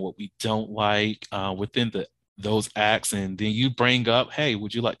like and what we don't like within the those acts, and then you bring up, hey,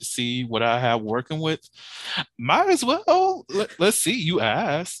 would you like to see what I have working with? Might as well. Let's see. You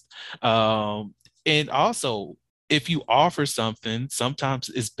asked. And also, if you offer something, sometimes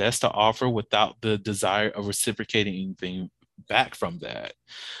it's best to offer without the desire of reciprocating anything back from that.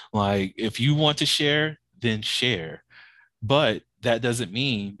 Like, if you want to share, then share. But that doesn't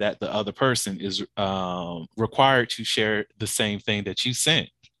mean that the other person is required to share the same thing that you sent,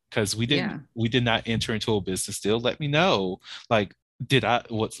 because Yeah. we did not enter into a business deal. Let me know. Like, did I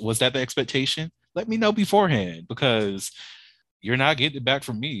was that the expectation? Let me know beforehand, because you're not getting it back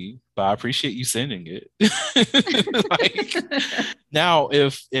from me, but I appreciate you sending it. Like, now,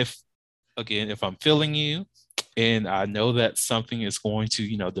 if again, if I'm feeling you and I know that something is going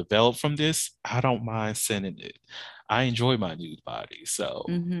to, develop from this, I don't mind sending it. I enjoy my nude body, so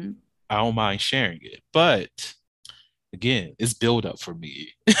Hmm. I don't mind sharing it. But again, it's build up for me.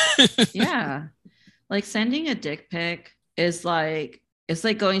 Yeah. Like sending a dick pic is like it's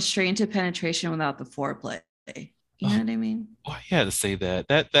like going straight into penetration without the foreplay. You know Oh, what I mean? why you had to say that?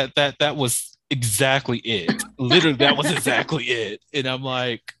 That was exactly it. Literally, that was exactly it. And I'm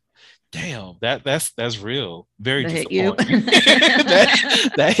like, damn, that's real. Very That hit you. disappointing.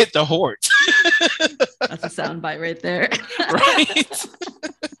 That hit the heart. That's a sound bite right there. Right?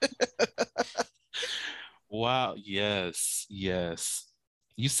 Wow. Yes. Yes.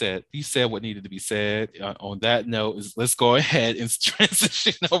 You said what needed to be said. On that note, is let's go ahead and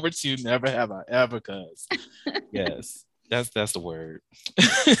transition over to never have I ever, cause yes, that's the word.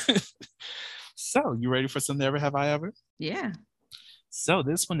 So you ready for some never have I ever? Yeah. So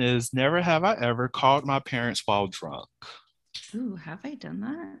this one is never have I ever called my parents while drunk. Ooh, have I done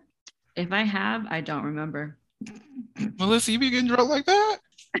that? If I have, I don't remember. Melissa, you be getting drunk like that?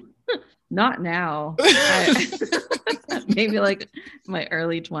 Not now. I maybe like my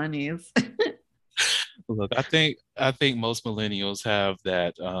early 20s. Look, I think most millennials have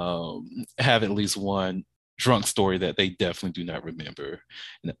that have at least one drunk story that they definitely do not remember,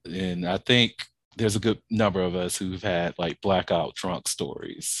 and I think there's a good number of us who've had like blackout drunk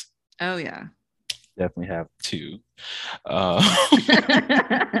stories. Oh yeah. Definitely have two. Uh,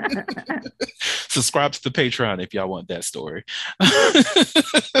 Subscribe to the Patreon if y'all want that story.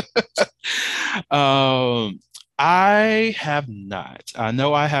 um, I have not. I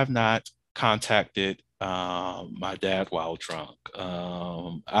know I have not contacted my dad while drunk.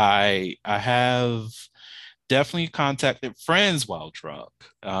 I have definitely contacted friends while drunk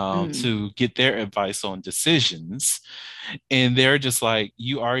Mm. to get their advice on decisions, and they're just like,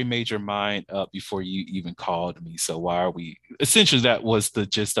 you already made your mind up before you even called me, so why are we, essentially that was the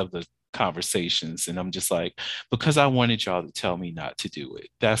gist of the conversations, and I'm just like, because I wanted y'all to tell me not to do it,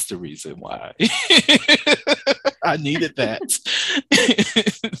 that's the reason why. I needed that.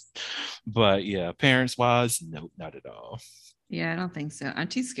 But yeah, parents wise, no, not at all. Yeah, I don't think so. I'm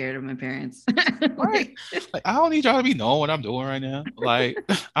too scared of my parents. Right. Like, I don't need y'all to be knowing what I'm doing right now. Like,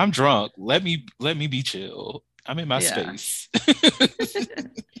 I'm drunk. Let me be chill. I'm in my Yeah. space.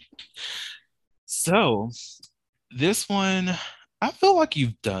 So this one, I feel like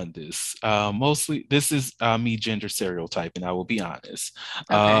you've done this. Mostly, this is me gender stereotyping. I will be honest.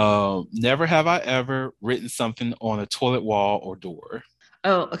 Okay. Never have I ever written something on a toilet wall or door.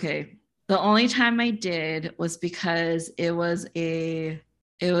 Oh, okay. The only time I did was because it was a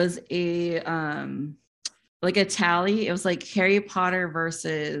like a tally. It was like Harry Potter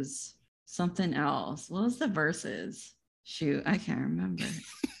versus something else. What was the versus? Shoot, I can't remember.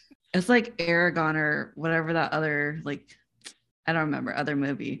 It's like Aragon or whatever that other like I don't remember other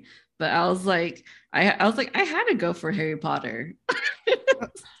movie. But I was like I had to go for Harry Potter.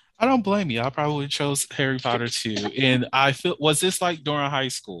 I don't blame you. I probably chose Harry Potter too. And I feel, was this like during high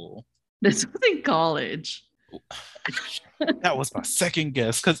school? This was in college. That was my second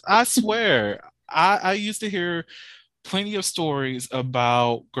guess, because I swear I used to hear plenty of stories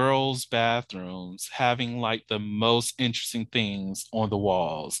about girls' bathrooms having like the most interesting things on the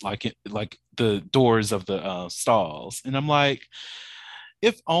walls, like the doors of the stalls, and I'm like,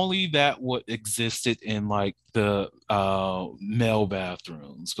 if only that would existed in like the male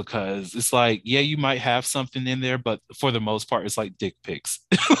bathrooms, because it's like, yeah, you might have something in there, but for the most part it's like dick pics.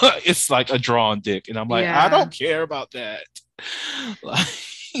 It's like a drawn dick, and I'm like, I Yeah. don't care about that. Like,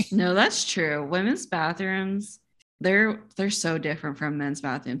 No, that's true. Women's bathrooms, they're so different from men's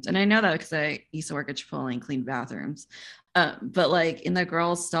bathrooms. And I know that because I used to work at Chipotle and clean bathrooms. But like in the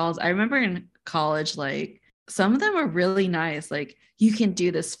girls' stalls, I remember in college, like some of them are really nice. Like you can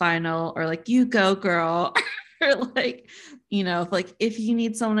do this final, or like you go, girl, or like like if you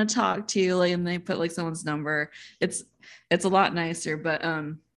need someone to talk to, like, and they put like someone's number. It's a lot nicer. But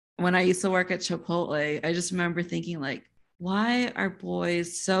when I used to work at Chipotle, I just remember thinking like, why are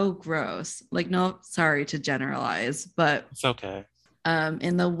boys so gross? Like, no, sorry to generalize, but It's okay.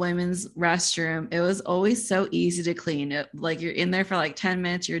 in the women's restroom, it was always so easy to clean it. Like you're in there for like 10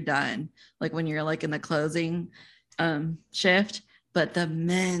 minutes, you're done. Like when you're like in the closing shift. But the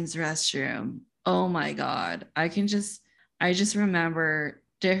men's restroom, oh my God. I just remember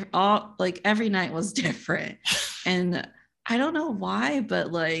all like every night was different. And I don't know why,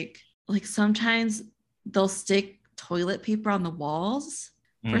 but like sometimes they'll stick toilet paper on the walls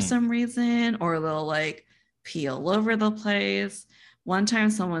for Mm. some reason, or they'll like pee all over the place. One time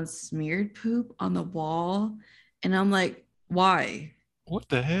someone smeared poop on the wall, and I'm like, why? What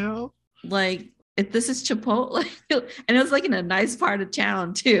the hell? Like, if this is Chipotle, and it was like in a nice part of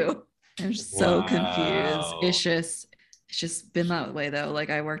town too. I'm just so confused. Wow. It's just been that way though.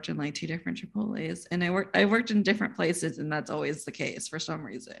 Like I worked in like two different Chipotles, and I worked in different places, and that's always the case for some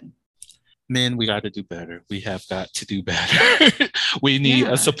reason. Men, we got to do better. We have got to do better. We need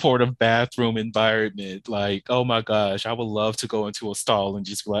a Yeah. supportive bathroom environment. Like, oh my gosh, I would love to go into a stall and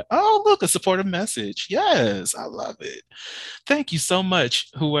just be like, oh, look, a supportive message. Yes, I love it. Thank you so much,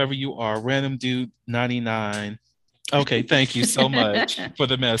 whoever you are, random dude 99. Okay, thank you so much for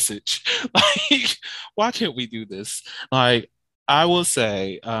the message. Like, why can't we do this? Like, I will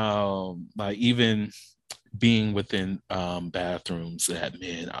say, like even being within bathrooms that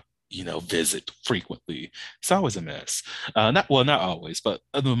men visit frequently, it's always a mess. Not well, not always, but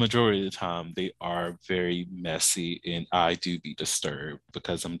the majority of the time they are very messy, and I do be disturbed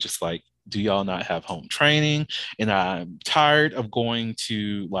because I'm just like, do y'all not have home training? And I'm tired of going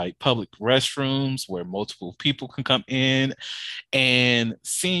to like public restrooms where multiple people can come in and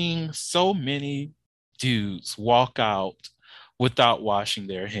seeing so many dudes walk out without washing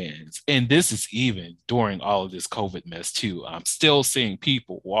their hands. And this is even during all of this COVID mess, too. I'm still seeing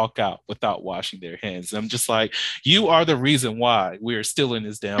people walk out without washing their hands. I'm just like, you are the reason why we're still in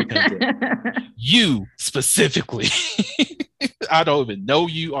this damn pandemic. You specifically. I don't even know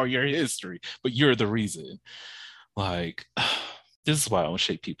you or your history, but you're the reason. Like, this is why I don't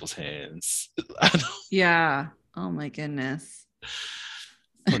shake people's hands. Yeah. Oh my goodness.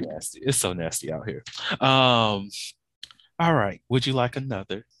 So nasty. It's so nasty out here. All right. Would you like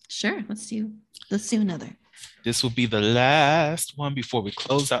another? Sure. Let's do another. This will be the last one before we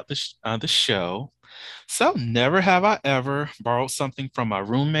close out the show. So, never have I ever borrowed something from my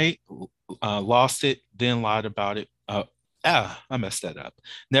roommate, lost it, then lied about it. I messed that up.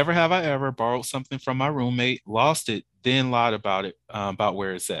 Never have I ever borrowed something from my roommate, lost it, then lied about it, about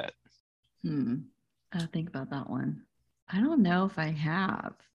where it's at. I'll think about that one. I don't know if I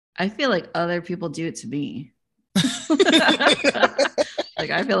have. I feel like other people do it to me. Like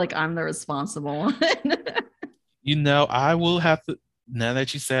I feel like I'm the responsible one. I will have to. Now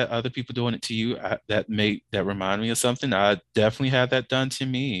that you said other people doing it to you, that remind me of something. I definitely had that done to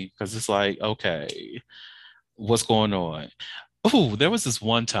me because it's like, okay, what's going on? Oh, there was this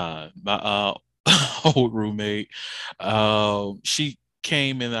one time my old roommate, she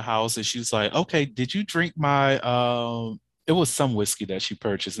came in the house and she was like, okay, did you drink my it was some whiskey that she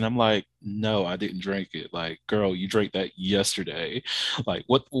purchased. And I'm like, no, I didn't drink it. Like, girl, you drank that yesterday. Like,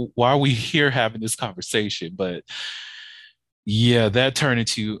 why are we here having this conversation? But yeah, that turned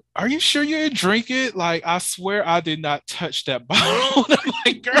into, are you sure you didn't drink it? Like, I swear I did not touch that bottle. And I'm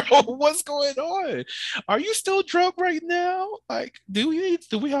like, girl, what's going on? Are you still drunk right now? Like, do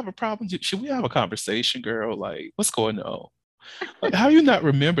we have a problem? Should we have a conversation, girl? Like, what's going on? Like, how you not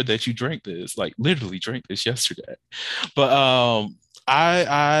remember that you drank this? Like, literally drank this yesterday. But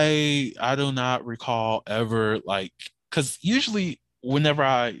I do not recall ever like, because usually whenever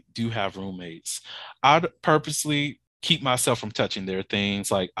I do have roommates, I'd purposely keep myself from touching their things.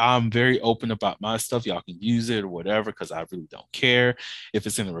 Like, I'm very open about my stuff. Y'all can use it or whatever because I really don't care. If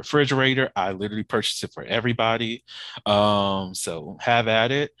it's in the refrigerator, I literally purchase it for everybody. So have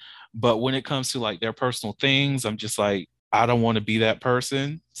at it. But when it comes to like their personal things, I'm just like, I don't want to be that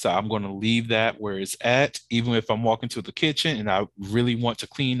person. So I'm going to leave that where it's at, even if I'm walking to the kitchen and I really want to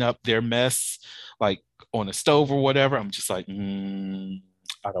clean up their mess, like on the stove or whatever. I'm just like, I don't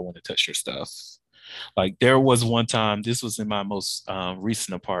want to touch your stuff. Like there was one time, this was in my most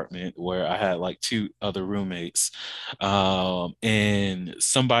recent apartment where I had like two other roommates, and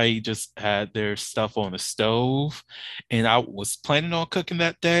somebody just had their stuff on the stove, and I was planning on cooking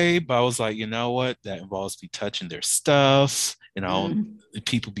that day, but I was like, you know what, that involves me touching their stuff, and I don't,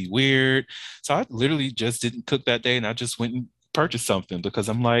 people be weird, so I literally just didn't cook that day, and I just went and purchased something because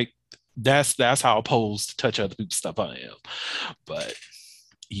I'm like, that's how opposed to touch other people's stuff I am, but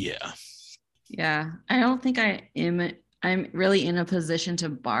yeah. Yeah, I don't think I'm really in a position to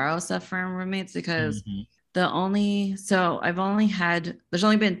borrow stuff from roommates because Mhm. there's only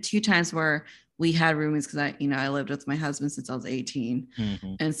been 2 times where we had roommates because I lived with my husband since I was 18.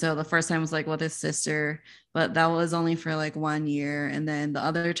 Mhm. And so the first time was like with his sister, but that was only for like 1 year. And then the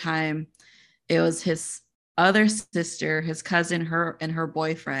other time it was his other sister, his cousin, her and her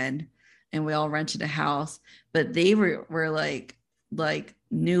boyfriend, and we all rented a house, but they were like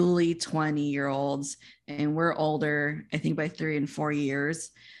newly 20-year-olds, and we're older, I think by 3 and 4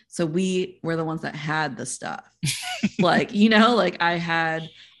 years. So we were the ones that had the stuff. Like, like I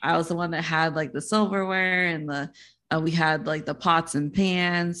was the one that had like the silverware and we had like the pots and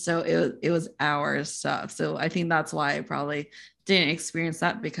pans. So it was our stuff. So I think that's why I probably didn't experience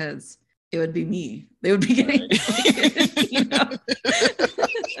that, because it would be me. They would be getting,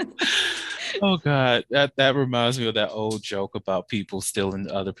 Oh God, that reminds me of that old joke about people stealing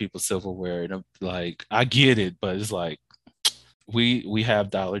other people's silverware, and I'm like, I get it, but it's like we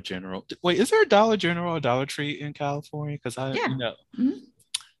have Dollar General. Wait, is there a Dollar General or Dollar Tree in California? Because yeah. Mm-hmm.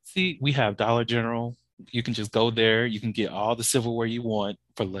 See, we have Dollar General. You can just go there. You can get all the silverware you want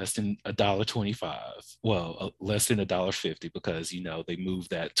for less than $1.25. Well, less than $1.50, because they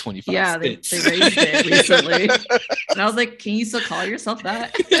moved that 25 Yeah, they raised it recently. And I was like, can you still call yourself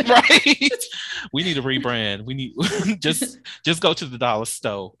that? Right. We need a rebrand. We need just go to the Dollar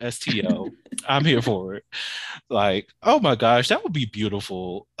Store, STO. I'm here for it. Like, oh my gosh, that would be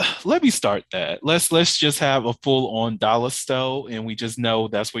beautiful. Let me start that. Let's just have a full-on Dollar Store, and we just know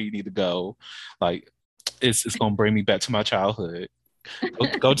that's where you need to go. Like, it's gonna bring me back to my childhood.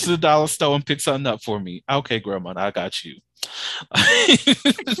 Go to the Dollar Store and pick something up for me. Okay, Grandma, I got you.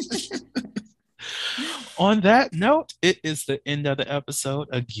 On that note, it is the end of the episode.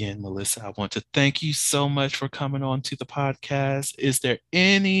 Again, Melissa, I want to thank you so much for coming on to the podcast. Is there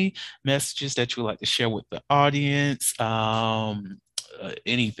any messages that you would like to share with the audience?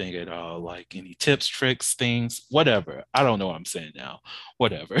 Anything at all, like any tips, tricks, things, whatever. I don't know what I'm saying now.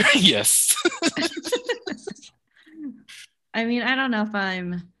 Whatever. Yes. I mean, I don't know if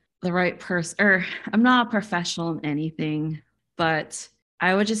I'm the right person, or I'm not a professional in anything, but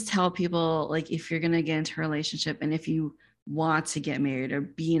I would just tell people, like, if you're going to get into a relationship and if you want to get married or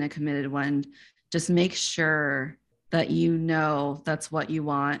be in a committed one, just make sure that that's what you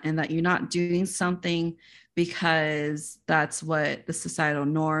want, and that you're not doing something because that's what the societal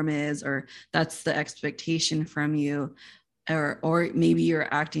norm is, or that's the expectation from you, or maybe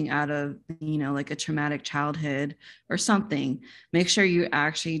you're acting out of like a traumatic childhood or something. Make sure you're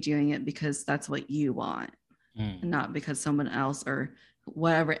actually doing it because that's what you want, and not because someone else or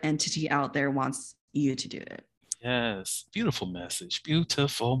whatever entity out there wants you to do it. Yes, beautiful message.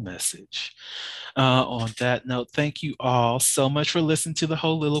 Beautiful message. On that note, thank you all so much for listening to the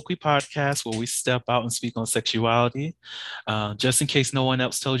Holiloquy podcast, where we step out and speak on sexuality. Just in case no one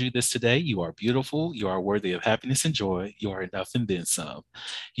else told you this today, you are beautiful. You are worthy of happiness and joy. You are enough and then some.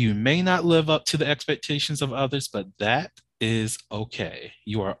 You may not live up to the expectations of others, but that is okay.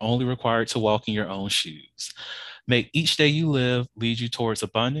 You are only required to walk in your own shoes. May each day you live lead you towards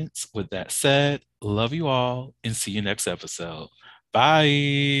abundance. With that said, love you all and see you next episode.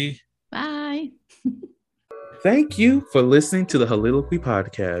 Bye. Bye. Thank you for listening to the Holiloquy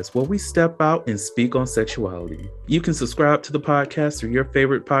podcast, where we step out and speak on sexuality. You can subscribe to the podcast through your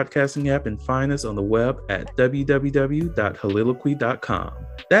favorite podcasting app and find us on the web at www.holiloquy.com.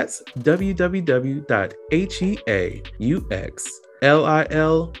 That's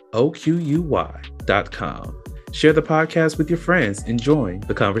www.HEAUXLILOQUY.com. Share the podcast with your friends and join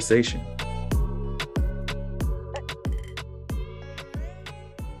the conversation.